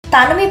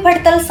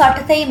தனிமைப்படுத்தல்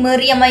சட்டத்தை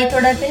மீறியமை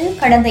தொடர்பில்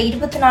கடந்த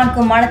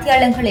 24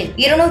 மணித்தியாலங்களில்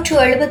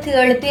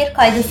 277 பேர்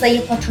கைது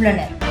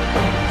செய்யப்பட்டுள்ளனர்.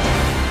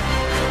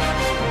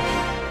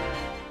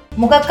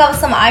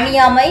 முகக்கவசம்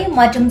அணியாமை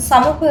மற்றும்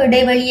சமூக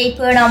இடைவெளியை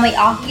பேணாமை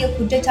ஆகிய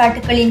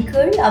குற்றச்சாட்டுகளின்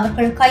கீழ்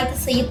அவர்கள் கைது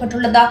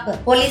செய்யப்பட்டுள்ளதாக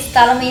போலீஸ்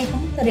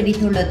தலைமையகம்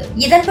தெரிவித்துள்ளது.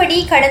 இதன்படி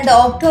கடந்த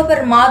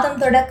அக்டோபர் மாதம்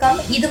தொடக்கம்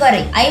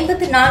இதுவரை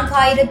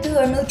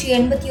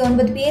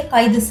 54,889 பேர்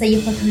கைது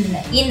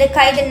செய்யப்பட்டுள்ளனர். இந்த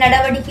கைது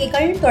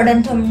நடவடிக்கைகள்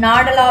தொடர்ந்தும்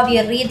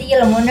நாடளாவிய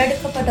ரீதியில்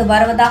முன்னெடுக்கப்பட்டு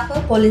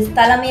வருவதாக போலீஸ்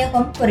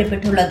தலைமையகம்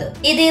குறிப்பிட்டுள்ளது.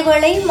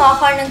 இதேவேளை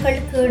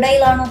மாகாணங்களுக்கு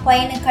இடையிலான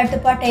பயண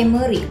கட்டுப்பாட்டை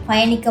மீறி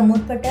பயணிக்க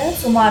முற்பட்ட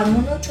சுமார்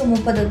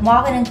 330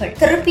 வாகனங்கள்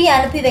திருப்பி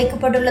அனுப்பி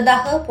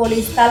வைக்கப்பட்டுள்ளதாக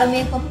போலீஸ்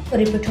தலைமையகம்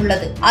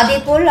குறிப்பிட்டுள்ளது.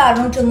 அதேபோல்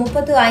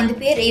 635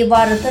 பேர்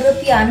இவ்வாறு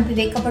திருப்பி அனுப்பி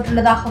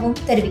வைக்கப்பட்டுள்ளதாகவும்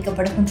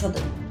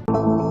தெரிவிக்கப்படுகின்றது.